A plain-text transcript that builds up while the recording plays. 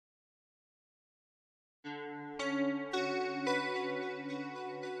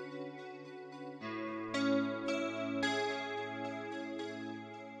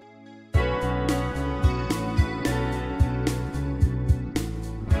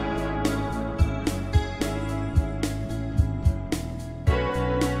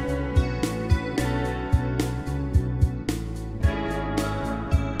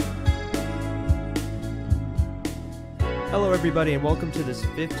everybody, and welcome to this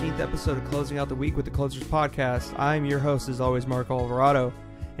 15th episode of Closing Out the Week with the Closers Podcast. I'm your host, as always, Mark Alvarado.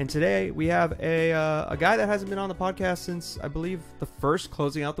 And today we have a guy that hasn't been on the podcast since, I believe, the first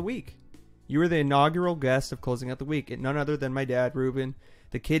Closing Out the Week. You were the inaugural guest of Closing Out the Week, and none other than my dad, Ruben,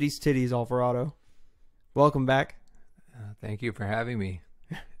 the Kitties Titties, Alvarado. Welcome back. Thank you for having me.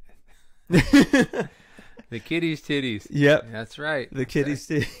 The Kitties Titties. Yep. That's right. The Kitties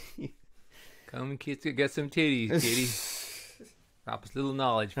Titties. Come kids, get some titties, kitty. Drop us a little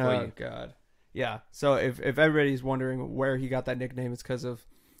knowledge for you. Oh, God. Yeah. So if everybody's wondering where he got that nickname, it's because of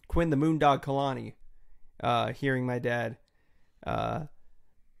Quinn the Moondog Kalani hearing my dad cut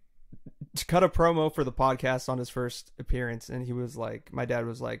a promo for the podcast on his first appearance, and he was like, my dad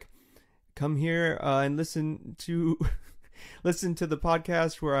was like, come here and listen to the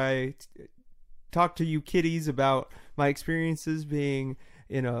podcast where I talk to you kiddies about my experiences being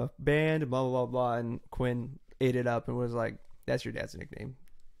in a band, blah, blah, blah, blah. And Quinn ate it up and was like, that's your dad's nickname.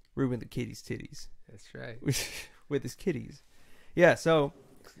 Ruben the Kitties Titties. That's right. With his kitties. Yeah, so...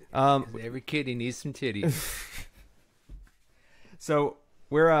 every kitty needs some titties. So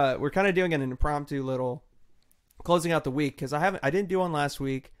we're kind of doing an impromptu little closing out the week, because I didn't do one last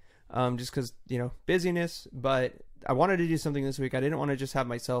week, just because, busyness, but I wanted to do something this week. I didn't want to just have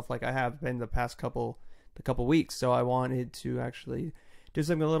myself like I have been the past couple weeks, so I wanted to actually do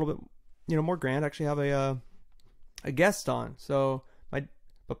something a little bit, more grand. Actually have a guest on. So my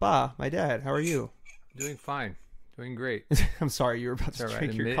dad, how are you? Doing fine. Doing great. I'm sorry, you were about to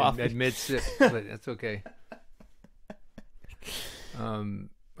drink your coffee. Mid sip, but that's okay. I'm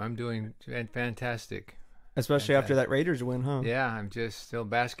doing fantastic. Especially after that Raiders win, huh? Yeah, I'm just still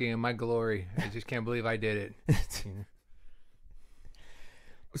basking in my glory. I just can't believe I did it.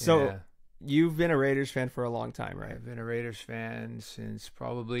 So, yeah. You've been a Raiders fan for a long time, right? I've been a Raiders fan since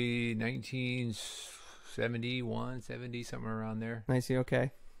probably 1971, 70, somewhere around there. I see,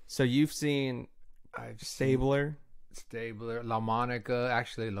 okay. So you've seen Stabler, La Monica,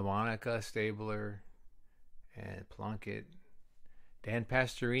 Stabler, and Plunkett. Dan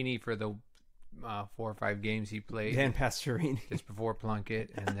Pastorini for the 4 or 5 games he played. Dan Pastorini. Just before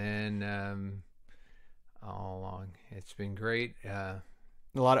Plunkett. And then all along. It's been great. A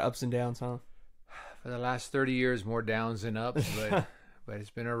lot of ups and downs, huh? For the last 30 years, more downs than ups, but it's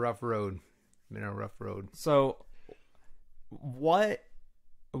been a rough road. So, why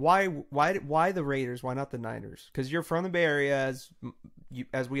the Raiders? Why not the Niners? Because you're from the Bay Area,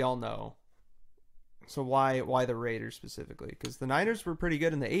 as we all know. So why the Raiders specifically? Because the Niners were pretty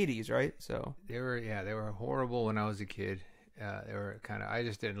good in the 80s, right? So they were horrible when I was a kid. They were I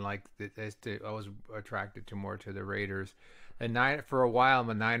just didn't like I was attracted more to the Raiders. For a while,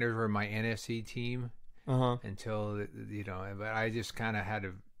 the Niners were my NFC team until but I just kind of had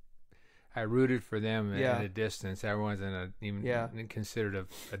to. I rooted for them at a distance. I wasn't even considered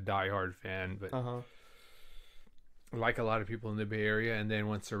a diehard fan, but like a lot of people in the Bay Area. And then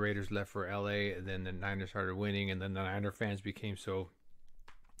once the Raiders left for LA, then the Niners started winning, and then the Niner fans became so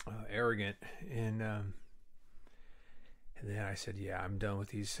arrogant, and then I said, "Yeah, I'm done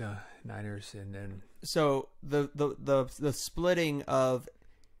with these Niners." And then so the splitting of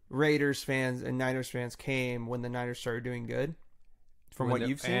Raiders fans and Niners fans came when the Niners started doing good. From what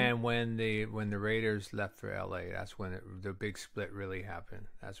you've seen, and when the Raiders left for LA, that's when the big split really happened.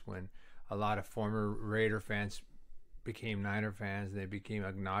 That's when a lot of former Raider fans became Niner fans. They became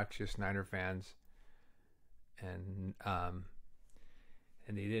obnoxious Niner fans, and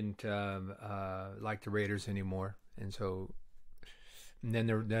they didn't like the Raiders anymore. And then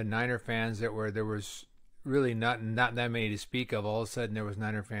the Niner fans there was really not that many to speak of. All of a sudden, there was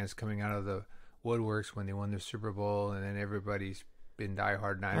Niner fans coming out of the woodworks when they won their Super Bowl, and then everybody's been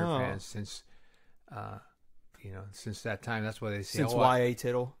diehard Niner fans since that time. That's why they say since Y.A.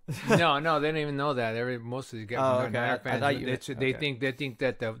 Tittle. No, they don't even know that. Most of these guys Niner fans. They think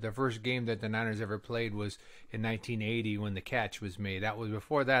that the first game that the Niners ever played was in 1980 when the catch was made. That was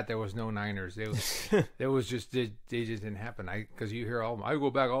before that. There was no Niners. They just didn't happen. Because you hear I go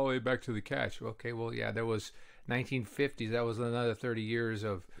back all the way back to the catch. Okay, well, yeah, there was 1950s. That was another 30 years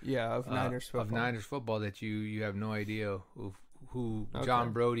of Niners football. Of Niners football that you have no idea who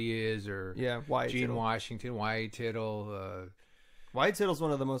John Brody is, or Gene Washington, Y.A. Tittle. Y.A. Tittle's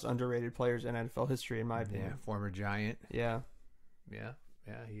one of the most underrated players in NFL history, in my opinion. Yeah, former Giant. Yeah,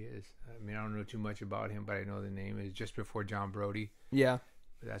 he is. I mean, I don't know too much about him, but I know the name is just before John Brody. Yeah,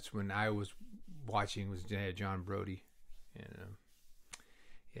 that's when I was watching was John Brody, and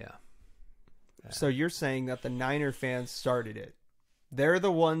So you're saying that the Niner fans started it? They're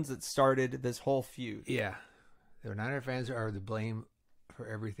the ones that started this whole feud. Yeah. The Niner fans are to blame for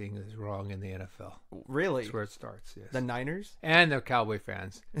everything that's wrong in the NFL. Really? That's where it starts. Yes. The Niners? And the Cowboy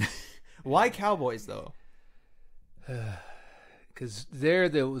fans. Why Cowboys though? Because they're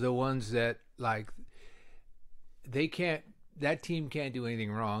the ones that like they can't. That team can't do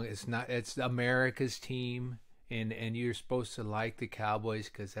anything wrong. It's America's team, and you're supposed to like the Cowboys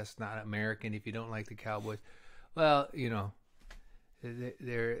because that's not American. If you don't like the Cowboys, well,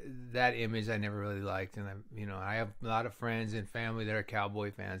 they're that image I never really liked, and I have a lot of friends and family that are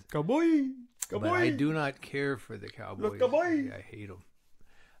Cowboy fans. Cowboy, But I do not care for the Cowboys. Cowboy. I hate them.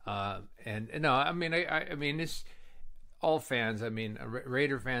 And no, I mean, I mean, it's all fans. I mean,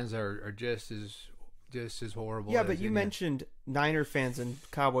 Raider fans are just as horrible. Yeah, but you mentioned Niner fans and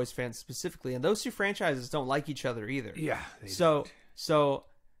Cowboys fans specifically, and those two franchises don't like each other either. Yeah. So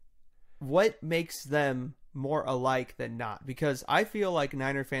what makes them more alike than not? Because I feel like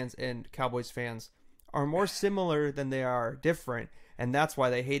Niner fans and Cowboys fans are more similar than they are different, and that's why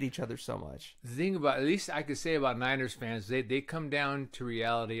they hate each other so much. The thing about, at least I could say about Niners fans, they come down to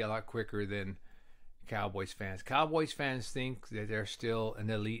reality a lot quicker than Cowboys fans. Cowboys fans think that they're still an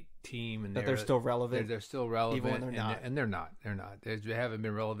elite team and that they're still relevant. They're still relevant, even when they're not. And they're not. They're not. They haven't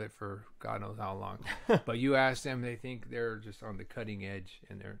been relevant for God knows how long. But you ask them, they think they're just on the cutting edge,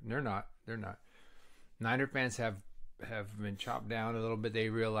 and they're not. They're not. Niner fans have been chopped down a little bit. They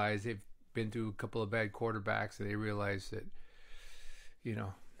realize they've been through a couple of bad quarterbacks, and they realize that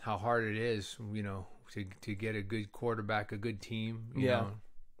how hard it is, to get a good quarterback, a good team. You know?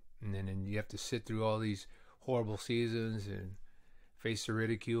 And then you have to sit through all these horrible seasons and face the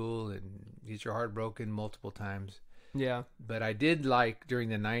ridicule and get your heart broken multiple times. Yeah. But I did like during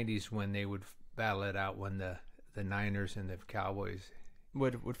the 90s when they would battle it out, when the Niners and the Cowboys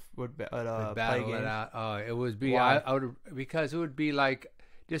would battle play it out. It would be Why? because it would be like,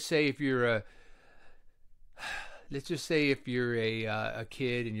 just say if you're let's just say if you're a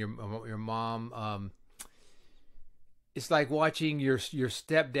kid and your mom, it's like watching your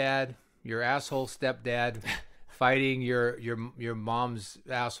stepdad, your asshole stepdad, fighting your mom's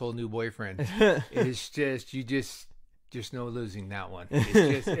asshole new boyfriend. It's just you just no losing that one.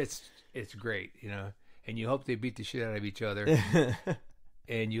 It's just it's great, and you hope they beat the shit out of each other.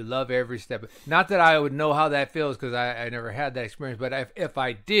 And you love every step. Not that I would know how that feels because I never had that experience. But if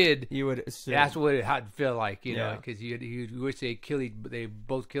I did, you would assume. That's what it had to feel like, because you wish they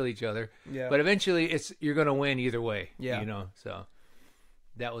both kill each other. Yeah. But eventually, you're going to win either way. Yeah. So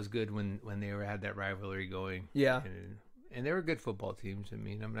that was good when they had that rivalry going. Yeah. And they were good football teams. I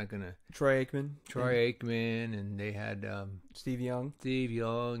mean, I'm not going to. Troy Aikman, and they had Steve Young,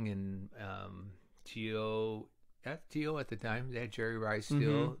 and Gio. At Tio at the time, they had Jerry Rice still.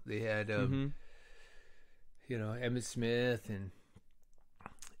 Mm-hmm. They had, Emmitt Smith and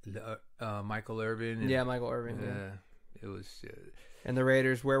Michael Irvin. And, Michael Irvin. It was. And the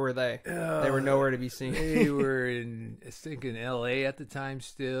Raiders, where were they? They were nowhere to be seen. They were in L.A. at the time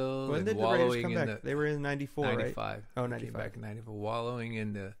still. When did the Raiders come back? They were in 94, 95. right? Oh, 95. Came back in 94, wallowing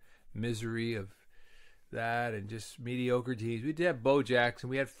in the misery of that and just mediocre teams. We did have Bo Jackson.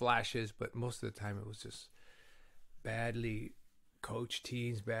 We had flashes, but most of the time it was just badly coached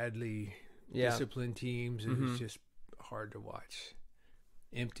teams, badly disciplined teams. It was just hard to watch.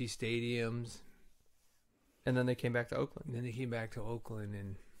 Empty stadiums. And then they came back to Oakland.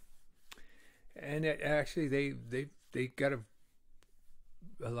 And actually they got a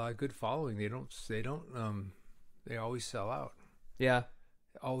lot of good following. They always sell out. Yeah.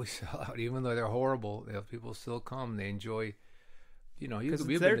 Always sell out, even though they're horrible. People still come. They enjoy. Because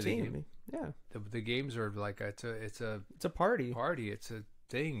it's their team. Yeah, the games are like it's a party. It's a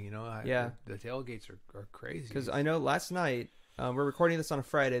thing. The tailgates are crazy. Because I know last night we're recording this on a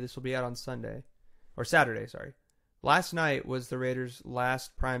Friday. This will be out on Sunday or Saturday. Sorry. Last night was the Raiders'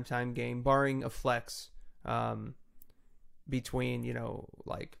 last primetime game, barring a flex between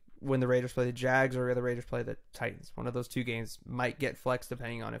like when the Raiders play the Jags or the Raiders play the Titans. One of those two games might get flexed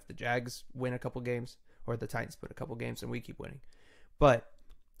depending on if the Jags win a couple games or the Titans put a couple games and we keep winning. But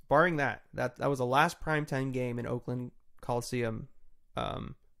barring that was the last primetime game in Oakland Coliseum.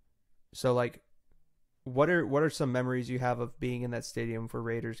 So like, what are some memories you have of being in that stadium for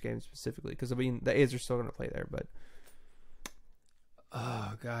Raiders games specifically? Because I mean, the A's are still going to play there, but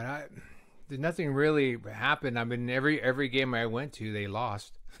oh god, nothing really happened. I mean, every game I went to, they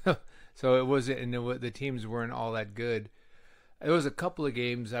lost. So it wasn't, and the teams weren't all that good. There was a couple of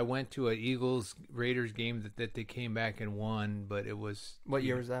games I went to, an Eagles Raiders game that they came back and won, but it was. What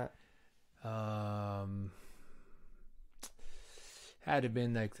year was that? Had to have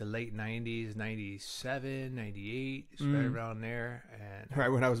been like the late 90s, 97, 98, right around there. And right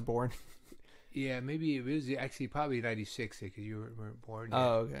when I was born. Yeah, maybe it was actually probably 96 because you weren't born yet.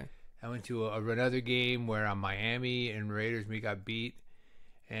 Oh, okay. I went to another game where Miami and Raiders, we got beat.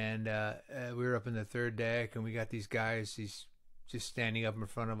 And we were up in the third deck, and we got these guys, just standing up in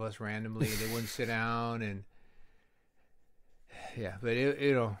front of us randomly. They wouldn't sit down, and yeah, but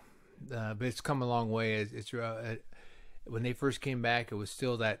but it's come a long way. It's when they first came back, it was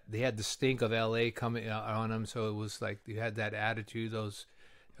still that they had the stink of LA coming on them, so it was like you had that attitude. There was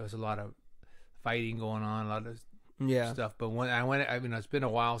a lot of fighting going on, a lot of stuff. But when it's been a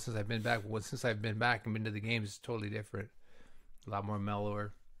while since I've been back. Since I've been back and been to the games, it's totally different. A lot more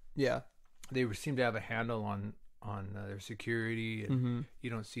mellower. Yeah, they seem to have a handle on their security, and you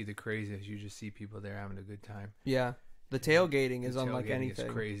don't see the craziness. You just see people there having a good time. Yeah, the tailgating is unlike anything.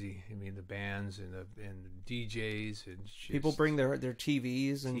 It's crazy. I mean, the bands and the DJs and people bring their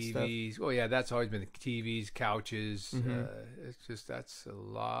TVs and stuff. Oh yeah, that's always been the TVs, couches. It's just that's a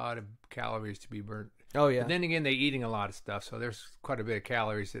lot of calories to be burnt. Oh yeah. But then again, they're eating a lot of stuff, so there's quite a bit of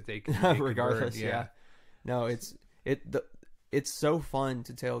calories that they can regardless. Burn. Yeah. No, it's so fun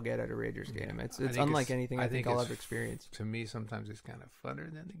to tailgate at a Raiders game. It's unlike anything I think I'll ever experience. To me, sometimes it's kind of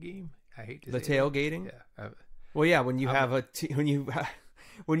funner than the game. I hate to the say tailgating. That. Yeah. Well, yeah, when you have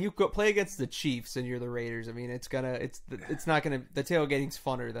when you go play against the Chiefs and you're the Raiders, I mean, it's not gonna. The tailgating's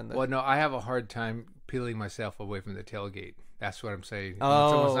funner than the. Well, no, I have a hard time peeling myself away from the tailgate. That's what I'm saying.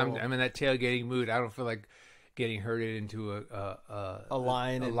 Oh, I'm in that tailgating mood. I don't feel like getting herded into a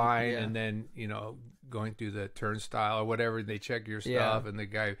line, and then going through the turnstile or whatever. They check your stuff, and the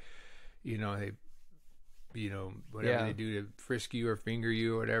guy, whatever they do to frisk you or finger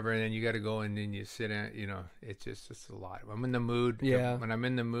you or whatever, and then you got to go and then you sit down. It's a lot. I'm in the mood. Yeah. When I'm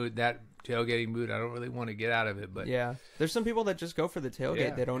in the mood, that tailgating mood, I don't really want to get out of it. But yeah, there's some people that just go for the tailgate.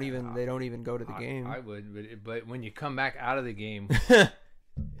 Yeah, they don't even go to the game. I would, but when you come back out of the game.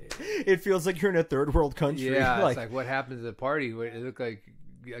 It feels like you're in a third world country. Yeah, it's like what happened to the party? It looked like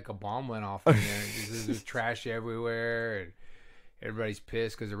a bomb went off in there. There's trash everywhere, and everybody's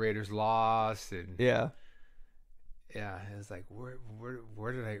pissed because the Raiders lost. And yeah, it's like where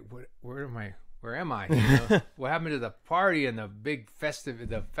am I? What happened to the party and the big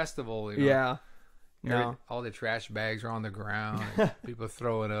festival? Yeah, no, all the trash bags are on the ground. And people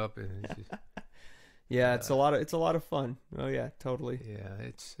throwing up, and it's just. Yeah, it's a lot of fun. Oh yeah, totally. Yeah,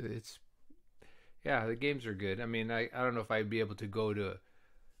 it's the games are good. I mean, I don't know if I'd be able to go to,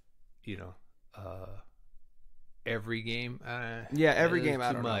 every game. Every game.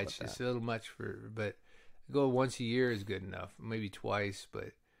 I don't know. Too much. It's a little much but go once a year is good enough. Maybe twice,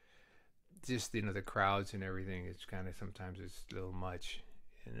 but just the crowds and everything. It's kind of sometimes it's a little much,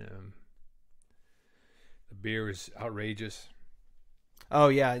 and the beer is outrageous. Oh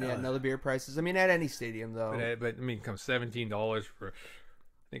yeah. No, the beer prices. I mean, at any stadium though. But I mean, it comes $17 for. I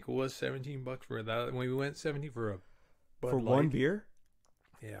think it was $17 for that. When we went, 17 for a Bud Light. One beer.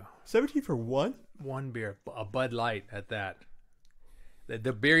 Yeah, 17 for one. One beer, a Bud Light at that.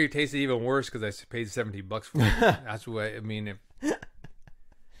 The beer tasted even worse because I paid $17 for it. That's what I mean.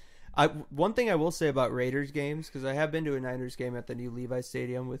 One thing I will say about Raiders games, because I have been to a Niners game at the new Levi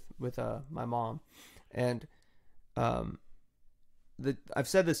Stadium with my mom, and I've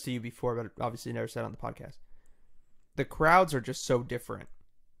said this to you before, but obviously never said it on the podcast. The crowds are just so different.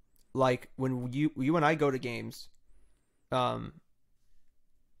 Like when you and I go to games,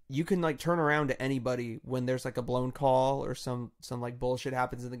 you can like turn around to anybody when there's like a blown call or some like bullshit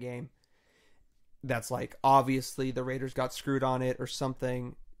happens in the game. That's like obviously the Raiders got screwed on it or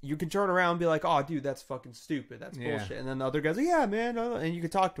something. You can turn around and be like, "Oh, dude, that's fucking stupid. That's bullshit." And then the other guys are, "Yeah, man," and you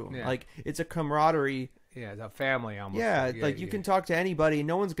can talk to them. Yeah. Like it's a camaraderie. Yeah, it's a family almost. Yeah, like you can talk to anybody.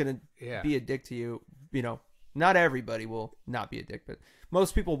 No one's gonna be a dick to you. Not everybody will not be a dick, but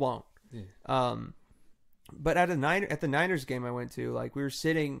most people won't. Yeah. But at the Niners game I went to, like we were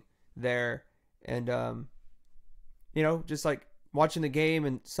sitting there and just like watching the game,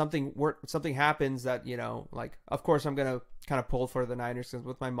 and something happens that like of course I'm gonna kind of pull for the Niners because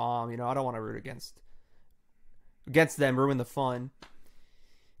with my mom, I don't want to root against them, ruin the fun,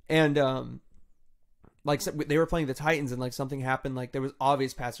 and like they were playing the Titans and like something happened, like there was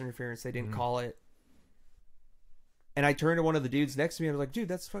obvious pass interference, they didn't call it, and I turned to one of the dudes next to me and I was like, "Dude,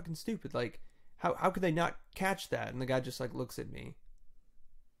 that's fucking stupid. Like how could they not catch that?" And the guy just like looks at me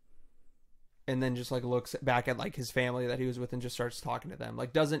and then just like looks back at like his family that he was with and just starts talking to them,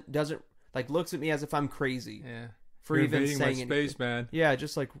 like doesn't like looks at me as if I'm crazy for You're even saying my anything. Space, man. Yeah,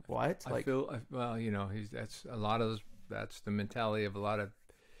 just like what? I feel that's a lot of those, that's the mentality of a lot of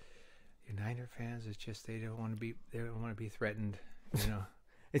Niner fans. It's just they don't want to be threatened.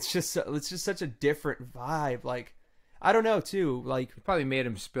 It's just such a different vibe. Like I don't know too. Like Probably made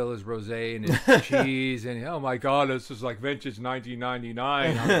him spill his rosé and his cheese, and oh my god, this is like vintage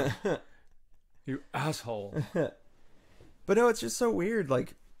 1999. You asshole. But no, it's just so weird.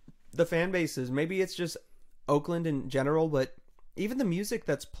 Like the fan bases. Maybe it's just Oakland in general, but even the music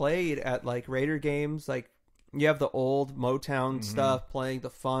that's played at like Raider games, like you have the old Motown stuff playing, the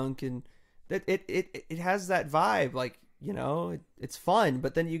funk, and it has that vibe. Like it's fun.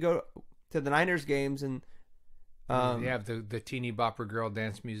 But then you go to the Niners games and you have the teeny bopper girl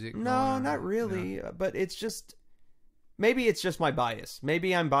dance music. No, not really. No. But it's just maybe it's just my bias.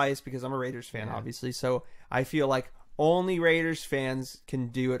 Maybe I'm biased because I'm a Raiders fan, obviously. So I feel like only Raiders fans can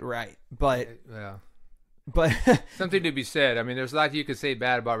do it right. But but something to be said. I mean, there's a lot you could say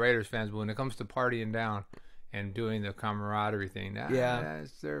bad about Raiders fans, but when it comes to partying down and doing the camaraderie thing,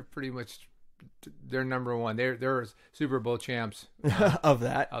 they're pretty much they're number one. They're Super Bowl champs of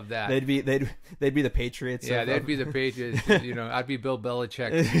that. They'd be the Patriots. Yeah, they'd be the Patriots. I'd be Bill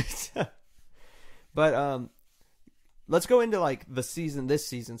Belichick. But let's go into like this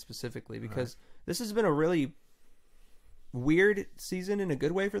season specifically, because this has been a really weird season in a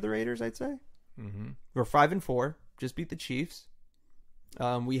good way for the Raiders, I'd say. Mm-hmm. We're 5-4, just beat the Chiefs.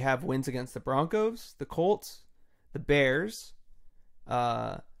 We have wins against the Broncos, the Colts, the Bears,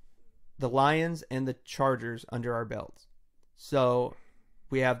 the Lions, and the Chargers under our belts. So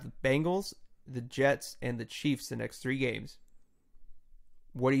we have the Bengals, the Jets, and the Chiefs the next 3 games.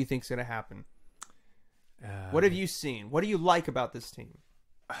 What do you think's going to happen? What have you seen? What do you like about this team?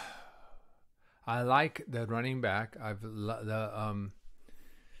 I like the running back.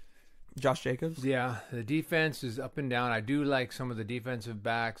 Josh Jacobs? Yeah, the defense is up and down. I do like some of the defensive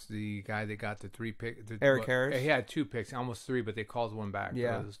backs. The guy that got the 3 picks. Eric Harris? He had 2 picks, almost 3, but they called 1 back.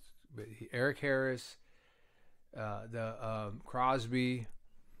 Yeah. But Eric Harris, Crosby,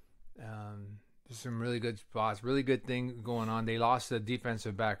 there's some really good spots, really good thing going on. They lost the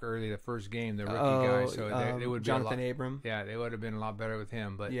defensive back early, the first game, the rookie guy. So they would be Jonathan Abram. Yeah, they would have been a lot better with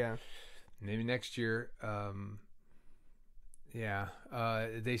him. But maybe next year.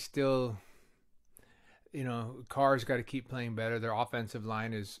 They still, Carr's got to keep playing better. Their offensive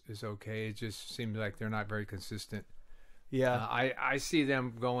line is okay. It just seems like they're not very consistent. Yeah. I see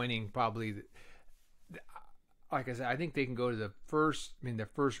them going probably, like I said, I think they can go to the first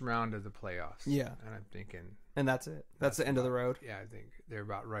round of the playoffs. Yeah. And I'm thinking. And that's it. That's the end of the road. Yeah, I think they're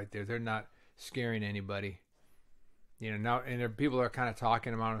about right there. They're not scaring anybody. Now, and people are kind of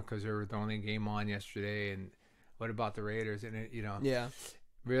talking about it because they were the only game on yesterday, and what about the Raiders? And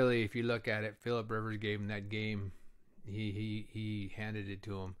really, if you look at it, Phillip Rivers gave him that game. He handed it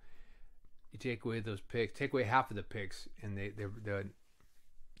to him. You take away those picks, take away half of the picks, and the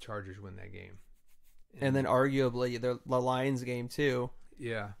Chargers win that game. And then arguably the Lions game too.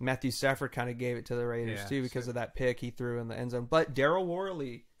 Yeah, Matthew Stafford kind of gave it to the Raiders too because of that pick he threw in the end zone. But Darryl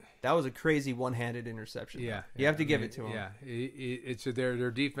Worley, that was a crazy one-handed interception. Yeah, you have to give it to him. Yeah, it's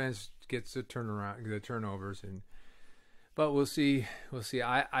their defense gets the turnovers, but we'll see.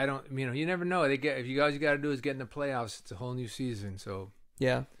 I don't. You never know. If you guys got to do is get in the playoffs, it's a whole new season. So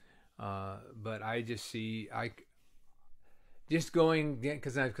yeah. But I just see just going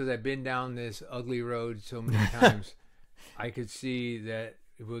because I've been down this ugly road so many times. I could see that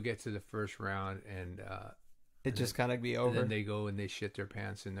we'll get to the first round and it just kind of be over. And then they go and they shit their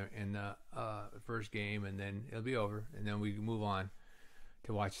pants in the first game, and then it'll be over, and then we move on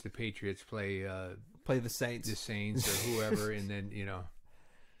to watch the Patriots play the Saints, or whoever, and then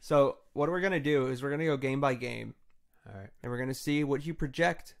So what we're gonna do is we're gonna go game by game. All right. And we're gonna see what you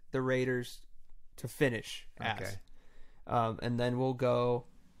project the Raiders to finish as. Okay. And then we'll go,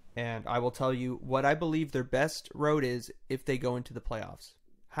 and I will tell you what I believe their best road is if they go into the playoffs.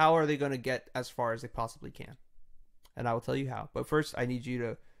 How are they going to get as far as they possibly can? And I will tell you how. But first, I need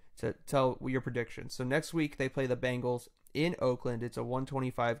you to tell your predictions. So next week, they play the Bengals in Oakland. It's a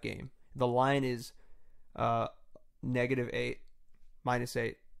 125 game. The line is -8,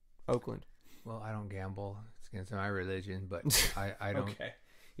 -8, Oakland. Well, I don't gamble. It's against my religion, but I don't. Okay.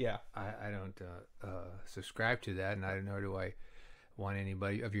 Yeah. I don't subscribe to that, and nor do I want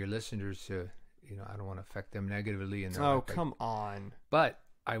anybody of your listeners to, I don't want to affect them negatively. Come on. But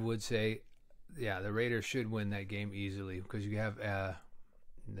I would say, the Raiders should win that game easily because you have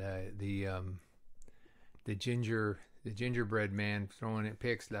the gingerbread man throwing it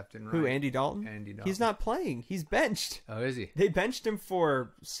picks left and right. Who, Andy Dalton? Andy Dalton. He's not playing. He's benched. Oh, is he? They benched him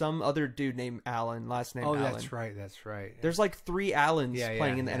for some other dude named Allen, last name Allen. Oh, that's right. There's like 3 Allens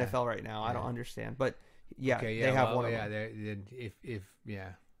playing in the NFL right now. I don't understand. But, they have one of them.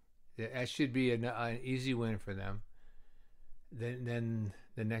 That should be an easy win for them. Then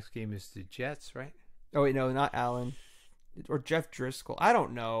the next game is the Jets, right? Oh, wait, no, not Allen. or Jeff Driscoll. I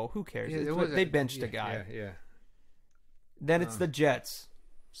don't know. Who cares? They benched a guy. Yeah. Then it's the Jets.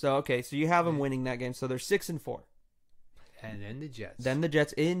 So okay, so you have them winning that game. So they're 6-4. And then the Jets. Then the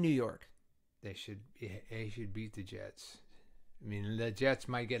Jets in New York. They should beat the Jets. I mean, the Jets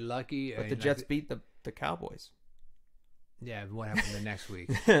might get lucky. But the Jets beat the Cowboys. Yeah, what happened the next week?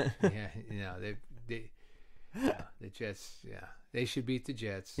 Yeah, the Jets. Yeah, they should beat the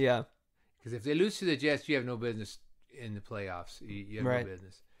Jets. Yeah, because if they lose to the Jets, you have no business in the playoffs. You have no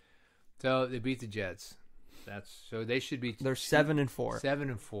business. So they beat the Jets. So they should be. They're 7-4.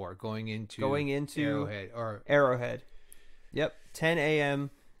 7-4 going into Arrowhead. Yep, 10 a.m.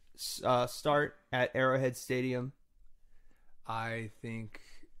 Start at Arrowhead Stadium. I think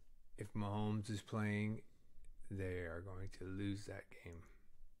if Mahomes is playing, they are going to lose that game.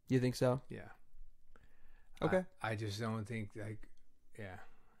 You think so? Yeah. Okay. I just don't think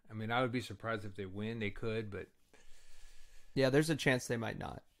I mean, I would be surprised if they win. They could, but yeah, there's a chance they might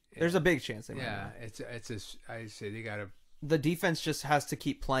not. There's a big chance they might not. I say they got to. The defense just has to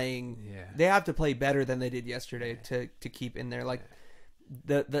keep playing. Yeah. They have to play better than they did yesterday to keep in there. Like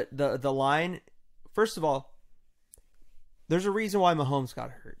the line. First of all, there's a reason why Mahomes got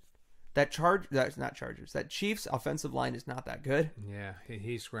hurt. That's not Chargers. That Chiefs offensive line is not that good. Yeah,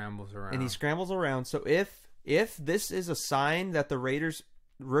 he scrambles around. So if this is a sign that the Raiders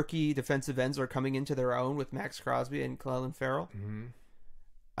rookie defensive ends are coming into their own with Max Crosby and Clelin Ferrell,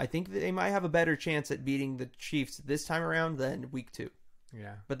 I think that they might have a better chance at beating the Chiefs this time around than week 2.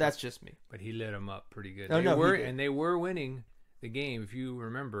 Yeah, but that's just me. But he lit them up pretty good. They were winning the game, if you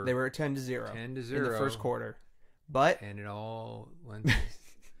remember. They were 10-0. 10-0 in the first quarter, and it all went.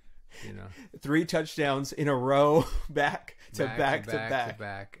 3 touchdowns in a row, back to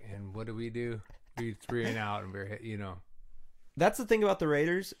back. And what do? We 3 and out, and we're That's the thing about the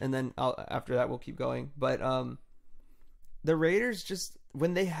Raiders, and then after that we'll keep going. But the Raiders, just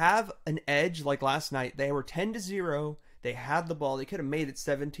when they have an edge like last night, they were 10-0. They had the ball. They could have made it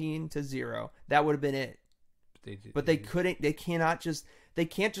 17-0. That would have been it. But they couldn't. They can't just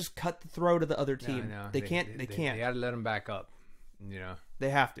cut the throw to the other team. No, they can't. They can't. They got to let them back up. They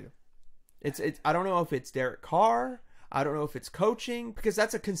have to. It's. I don't know if it's Derek Carr. I don't know if it's coaching, because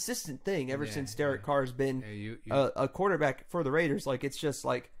that's a consistent thing ever since Derek Carr has been a quarterback for the Raiders. Like, it's just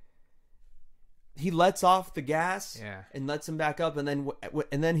like he lets off the gas and lets him back up, and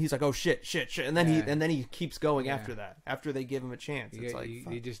then he's like, oh shit, and then he keeps going after that. After they give him a chance, it's like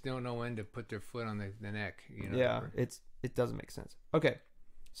you just don't know when to put their foot on the neck. Yeah, it doesn't make sense. Okay,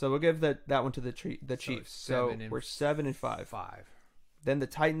 so we'll give that one to the Chiefs. So we're 7-5. Then the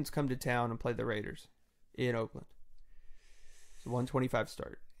Titans come to town and play the Raiders in Oakland. It's a 125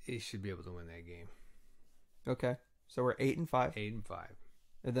 start. He should be able to win that game. Okay. So we're 8-5. 8-5.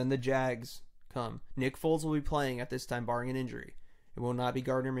 And then the Jags come. Nick Foles will be playing at this time, barring an injury. It will not be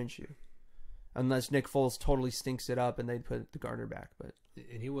Gardner Minshew. Unless Nick Foles totally stinks it up and they put the Gardner back.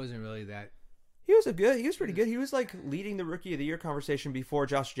 And he wasn't really that. He was pretty good. He was like leading the Rookie of the Year conversation before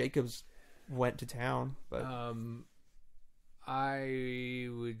Josh Jacobs went to town. But I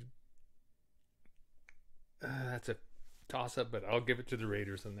would. That's a toss-up, but I'll give it to the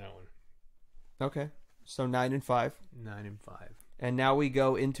Raiders on that one. Okay, so 9-5. 9-5. And now we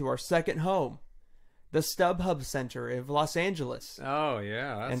go into our second home, the StubHub Center of Los Angeles. Oh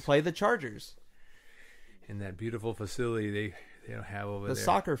yeah, and play the Chargers in that beautiful facility they don't have over there. The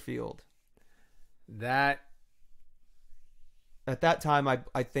soccer field. At that time,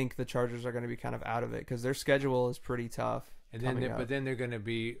 I think the Chargers are going to be kind of out of it because their schedule is pretty tough. And then they're going to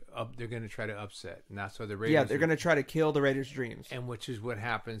be up. They're going to try to upset, and that's why the Raiders. Yeah, they're going to try to kill the Raiders' dreams. And which is what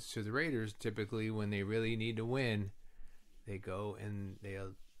happens to the Raiders typically when they really need to win. They go and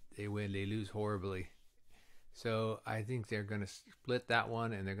they win. They lose horribly. So I think they're going to split that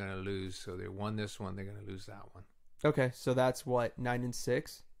one, and they're going to lose. So they won this one. They're going to lose that one. Okay, so that's what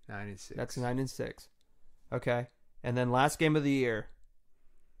 9-6. 9-6. That's 9-6. Okay, and then last game of the year.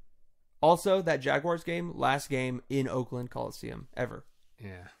 Also, that Jaguars game, last game in Oakland Coliseum ever.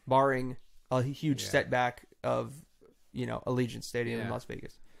 Yeah. Barring a huge setback of, Allegiant Stadium in Las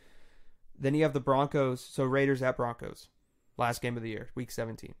Vegas. Then you have the Broncos. So Raiders at Broncos. Last game of the year, week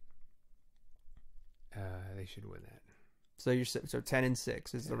 17. They should win that. So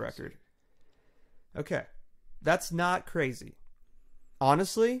 10-6 is the record. Okay. That's not crazy.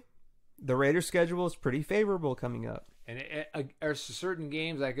 Honestly, the Raiders' schedule is pretty favorable coming up. And are certain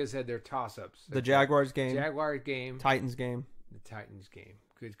games, like I said, they're toss-ups. The Jaguars game. Titans game. The Titans game.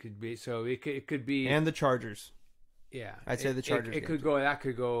 Could be. So it could be. And the Chargers. Yeah. I'd say the Chargers. It could go. That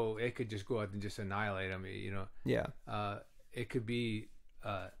could go. It could just go out and just annihilate them. Yeah. It could be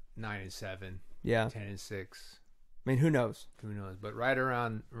 9-7. Yeah. 10-6. I mean, who knows? Who knows? But right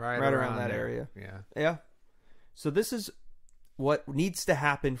around that there. area. Yeah. Yeah. So this is what needs to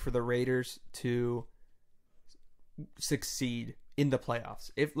happen for the Raiders to succeed in the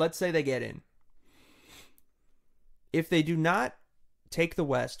playoffs. If let's say they get in. If they do not take the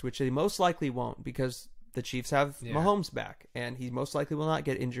West, which they most likely won't because the Chiefs have Mahomes back and he most likely will not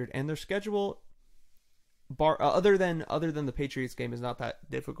get injured and their schedule other than the Patriots game is not that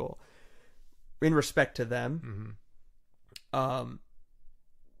difficult in respect to them. Mm-hmm.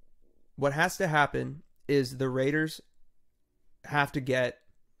 What has to happen is the Raiders have to get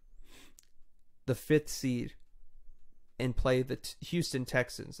the 5th seed and play the Houston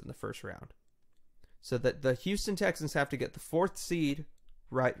Texans in the first round. So that the Houston Texans have to get the 4th seed,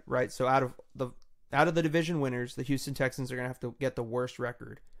 right. So out of the division winners, the Houston Texans are going to have to get the worst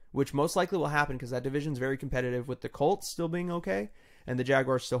record, which most likely will happen because that division is very competitive with the Colts still being okay and the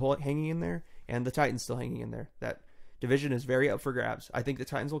Jaguars still hanging in there and the Titans still hanging in there. That division is very up for grabs. I think the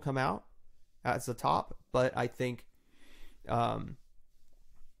Titans will come out as the top, but I think the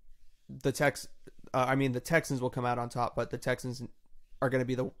Texans will come out on top, but the Texans are going to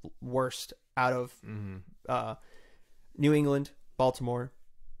be the worst out of New England, Baltimore,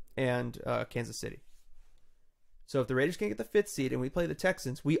 and Kansas City. So if the Raiders can get the 5th seed and we play the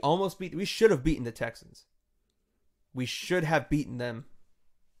Texans, we should have beaten the Texans. We should have beaten them.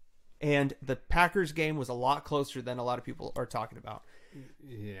 And the Packers game was a lot closer than a lot of people are talking about.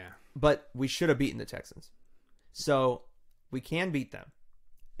 Yeah. But we should have beaten the Texans. So we can beat them.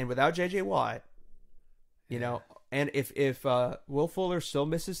 And without J.J. Watt, you know, and if Will Fuller still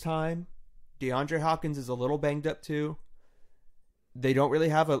misses time, DeAndre Hopkins is a little banged up too. They don't really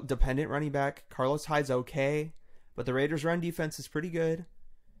have a dependent running back. Carlos Hyde's okay, but the Raiders' run defense is pretty good.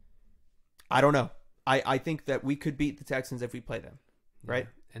 I don't know. I think that we could beat the Texans if we play them, right?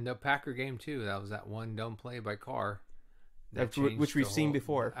 And the Packer game too. That was that one dumb play by Carr, which we've seen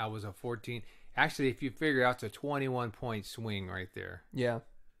before. That was a 14. Actually, if you figure out, it's a 21-point swing right there. Yeah.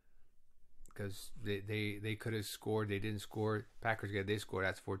 Because they could have scored. They didn't score. Packers they scored.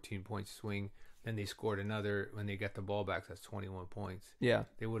 That's 14-point swing. Then they scored another when they got the ball back. That's 21 points. Yeah.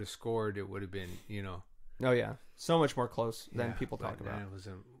 They would have scored. It would have been, you know. Oh yeah, so much more close than people talk about. That was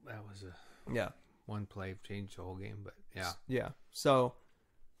a one play changed the whole game. But yeah. Yeah. So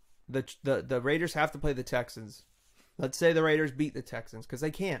the Raiders have to play the Texans. Let's say the Raiders beat the Texans because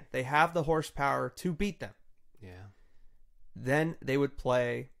they can. They have the horsepower to beat them. Yeah. Then they would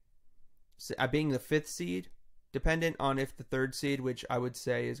play. Being the 5th seed, dependent on if the 3rd seed, which I would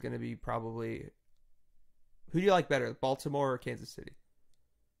say is going to be probably... Who do you like better, Baltimore or Kansas City?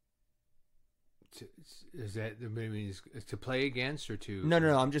 Is that to play against or to... No.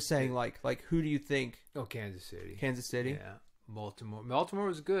 I'm just saying, like who do you think... Oh, Kansas City. Kansas City? Yeah. Baltimore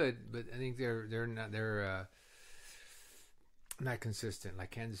was good, but I think they're not consistent.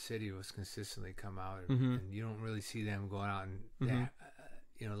 Like Kansas City was consistently come out, and you don't really see them going out and...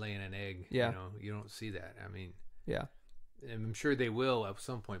 laying an egg. Yeah. You don't see that. I mean, yeah. And I'm sure they will at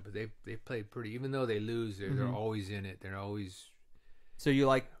some point, but they played pretty. Even though they lose, they're always in it. They're always. So you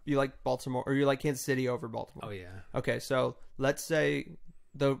like Baltimore or you like Kansas City over Baltimore? Oh yeah. Okay, so let's say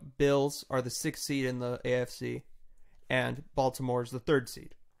the Bills are the 6th seed in the AFC, and Baltimore's the 3rd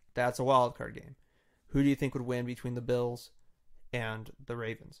seed. That's a wild card game. Who do you think would win between the Bills and the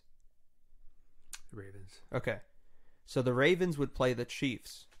Ravens? Ravens. Okay. So the Ravens would play the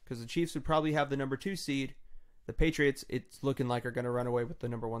Chiefs because the Chiefs would probably have the number 2 seed. The Patriots, it's looking like, are going to run away with the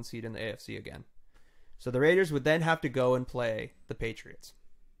number 1 seed in the AFC again. So the Raiders would then have to go and play the Patriots.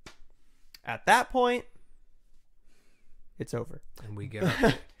 At that point, it's over. And we get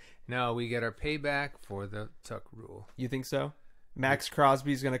our payback for the Tuck rule. You think so? Max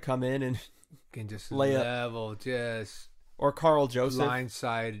Crosby's going to come in and can just lay level just or Carl Joseph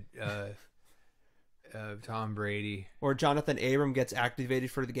blindside Tom Brady, or Jonathan Abram gets activated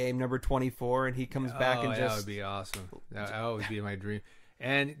for the game number 24 and he comes back and that would be awesome. That would be my dream.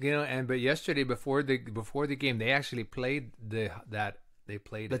 And but yesterday before the game they actually played the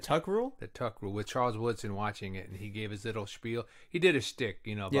Tuck rule? The Tuck rule with Charles Woodson watching it, and he gave his little spiel. He did a shtick,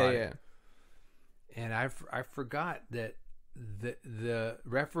 about it. And I forgot that the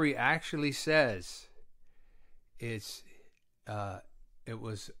referee actually says it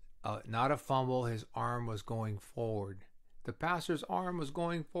was not a fumble. His arm was going forward. The passer's arm was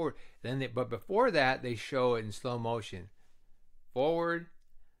going forward. But before that, they show it in slow motion. Forward,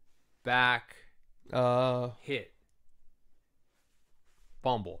 back, hit,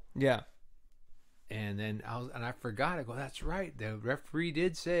 fumble. Yeah. And then I forgot. I go, that's right. The referee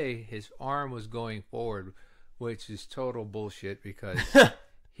did say his arm was going forward, which is total bullshit because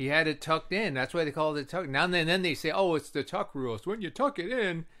He had it tucked in. That's why they call it tuck. Now and then they say, "Oh, it's the tuck rule. It's when you tuck it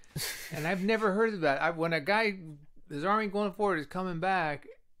in." And I've never heard of that. When a guy, his arm ain't going forward, is coming back.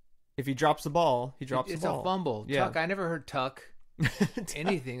 If he drops the ball, he drops the ball. It's a fumble. Yeah. Tuck. I never heard tuck.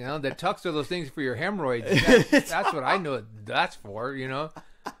 Anything. You know, the tucks are those things for your hemorrhoids. That's what I know. That's for. You know.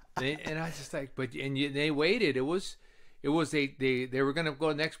 And I was just like, they waited. It was they were gonna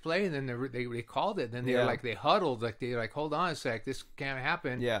go next play, and then they called it. And then they were like, they huddled, like they like, hold on a sec, this can't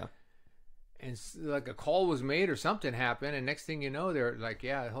happen. Yeah. And like a call was made or something happened, and next thing you know, they're like,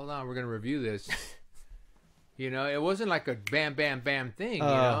 yeah, hold on, we're gonna review this. You know, it wasn't like a bam, bam, bam thing. You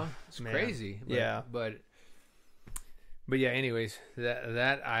know, it's crazy. But yeah. Anyways,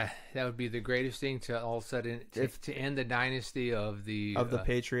 that would be the greatest thing to all of a sudden to end the dynasty of the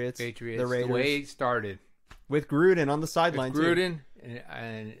Patriots, the Raiders, the way it started with Gruden on the sideline. Gruden,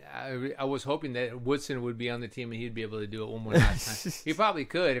 and I was hoping that Woodson would be on the team and he'd be able to do it one more last time. He probably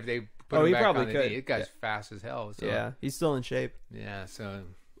could if they put him back on the team. That guy's fast as hell. So. Yeah, he's still in shape. Yeah. So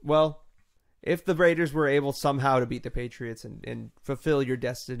well, if the Raiders were able somehow to beat the Patriots and fulfill your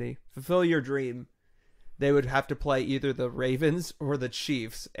destiny, fulfill your dream, they would have to play either the Ravens or the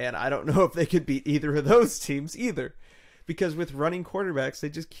Chiefs, and I don't know if they could beat either of those teams either, because with running quarterbacks, they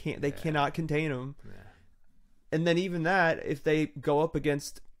just can't. They cannot contain them. Yeah. And then even that, if they go up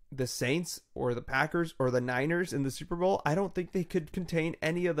against the Saints or the Packers or the Niners in the Super Bowl, I don't think they could contain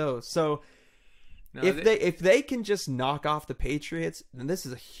any of those. So no, if they can just knock off the Patriots, then this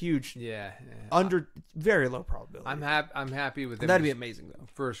is a huge under very low probability. I'm happy with them. That'd be amazing though.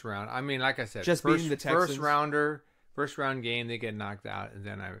 First round. I mean, like I said, just beating the Texans. First round game, they get knocked out, and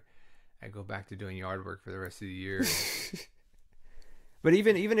then I go back to doing yard work for the rest of the year. But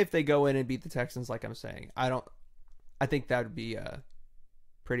even if they go in and beat the Texans, like I'm saying, I think that would be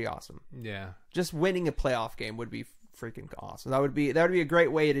pretty awesome. Yeah. Just winning a playoff game would be freaking awesome. That would be a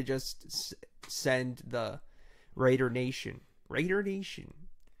great way to just send the Raider Nation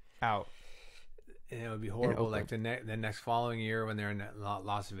out. And it would be horrible. Like the next following year when they're in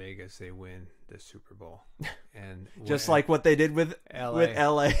Las Vegas, they win the Super Bowl, and just like what they did with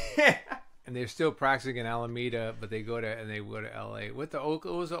LA. And they're still practicing in Alameda, but they go to LA with it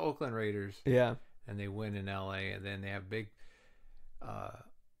was the Oakland Raiders. Yeah. And they win in LA, and then they have big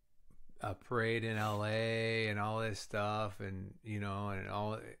a parade in LA and all this stuff, and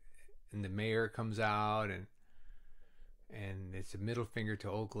and the mayor comes out, and it's a middle finger to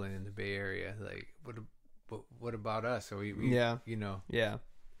Oakland in the Bay Area. Like, what about us? So we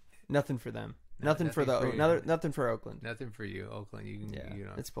nothing for them. Nothing for Oakland. Nothing for you, Oakland.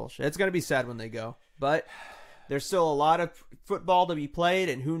 It's bullshit. It's gonna be sad when they go, but there's still a lot of football to be played,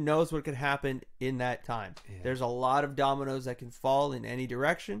 and who knows what could happen in that time. Yeah. There's a lot of dominoes that can fall in any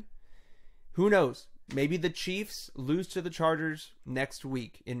direction. Who knows? Maybe the Chiefs lose to the Chargers next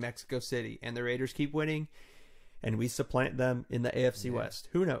week in Mexico City, and the Raiders keep winning, and we supplant them in the AFC West.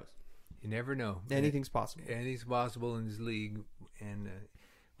 Who knows? You never know. Anything's possible. Anything's possible in this league, and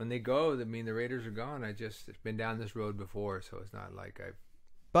when they go, I mean, the Raiders are gone. It's been down this road before, so it's not like I've.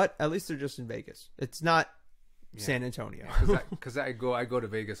 But at least they're just in Vegas. It's not San Antonio. Because I go to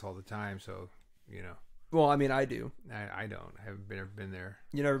Vegas all the time, so Well, I mean, I do. I don't. I haven't never been there.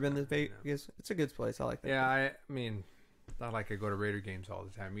 You never been to Vegas? No. It's a good place. I like that. Yeah, I mean, not like I go to Raider games all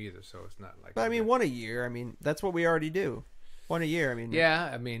the time either, so it's not like. But I mean, one a year. I mean, that's what we already do. One a year. I mean.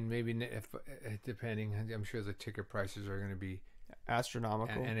 Yeah, I mean, maybe if depending, I'm sure the ticket prices are going to be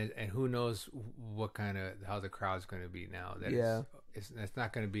astronomical, and who knows how the crowd's going to be now. It's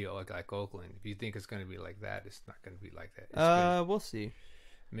not going to be like Oakland. If you think it's going to be like that, it's not going to be like that. We'll see.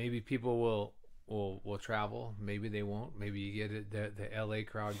 Maybe people will travel. Maybe they won't. Maybe you get the LA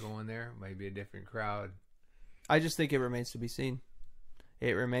crowd going there. Maybe a different crowd. I just think it remains to be seen.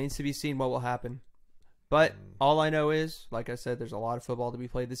 It remains to be seen what will happen. But all I know is, like I said, there's a lot of football to be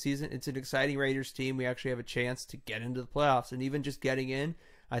played this season. It's an exciting Raiders team. We actually have a chance to get into the playoffs. And even just getting in,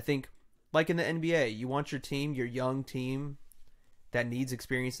 I think, like in the NBA, you want your team, your young team that needs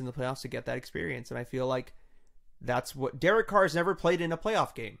experience in the playoffs to get that experience. And I feel like that's what Derek Carr's never played in a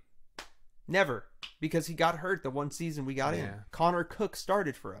playoff game. Never. Because he got hurt the one season we got in. Connor Cook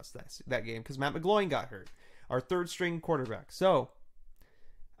started for us that game because Matt McGloin got hurt. Our third string quarterback. So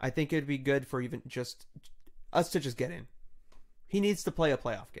I think it'd be good for even just us to just get in. He needs to play a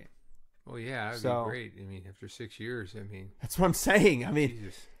playoff game. Well, yeah, that'd be great. I mean, after 6 years, that's what I'm saying. I mean,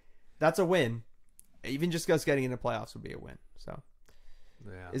 Jesus. That's a win. Even just us getting into playoffs would be a win. So,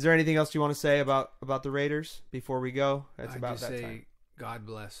 is there anything else you want to say about the Raiders before we go? It's about that time. God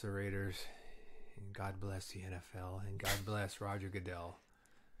bless the Raiders, and God bless the NFL, and God bless Roger Goodell,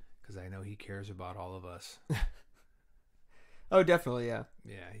 because I know he cares about all of us. Oh, definitely, yeah.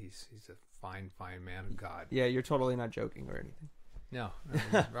 Yeah, he's a fine man of God. Yeah, you're totally not joking or anything. No,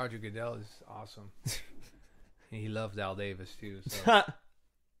 Roger Goodell is awesome. He loves Al Davis too. So.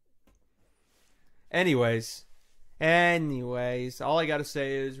 Anyways, all I gotta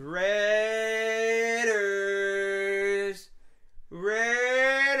say is Raiders.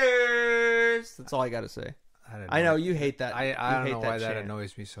 That's all I gotta say. I know you hate that. I don't know why that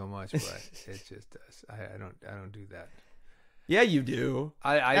annoys me so much, but it just does. I don't do that. Yeah, you do.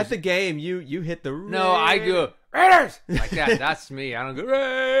 At the game, you hit the Raiders. No, I go Raiders like that. That's me. I don't go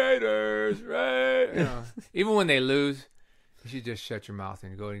Raiders. You know, even when they lose, you should just shut your mouth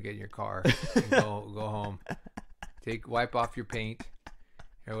and go and get in your car and go home. Wipe off your paint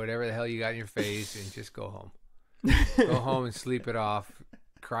or whatever the hell you got in your face and just go home. Go home and sleep it off.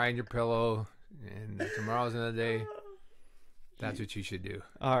 Cry in your pillow, and tomorrow's another day. That's what you should do.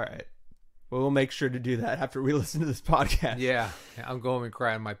 All right. Well, we'll make sure to do that after we listen to this podcast. Yeah, I'm going and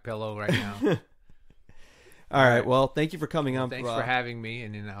crying on my pillow right now. All right. Well, thank you for coming on. Thanks for having me,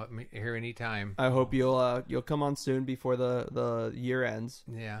 and here anytime. I hope you'll come on soon before the year ends.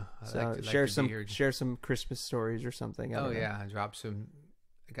 Yeah. Share some Christmas stories or something. Oh yeah, I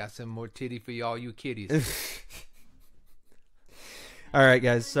got some more titty for y'all, you kitties. All right,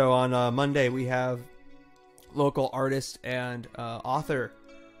 guys. So on Monday we have local artist and author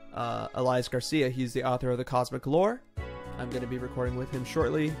Elias Garcia. He's the author of The Cosmic Lore. I'm going to be recording with him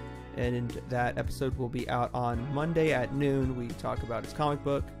shortly, and that episode will be out on Monday at noon. We talk about his comic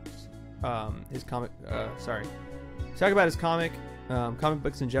book, talk about his comic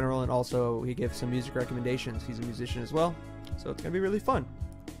books in general, and also he gives some music recommendations. He's a musician as well, so it's going to be really fun.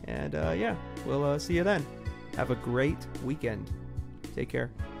 And yeah, we'll see you then. Have a great weekend. Take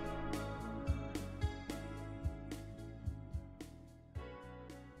care.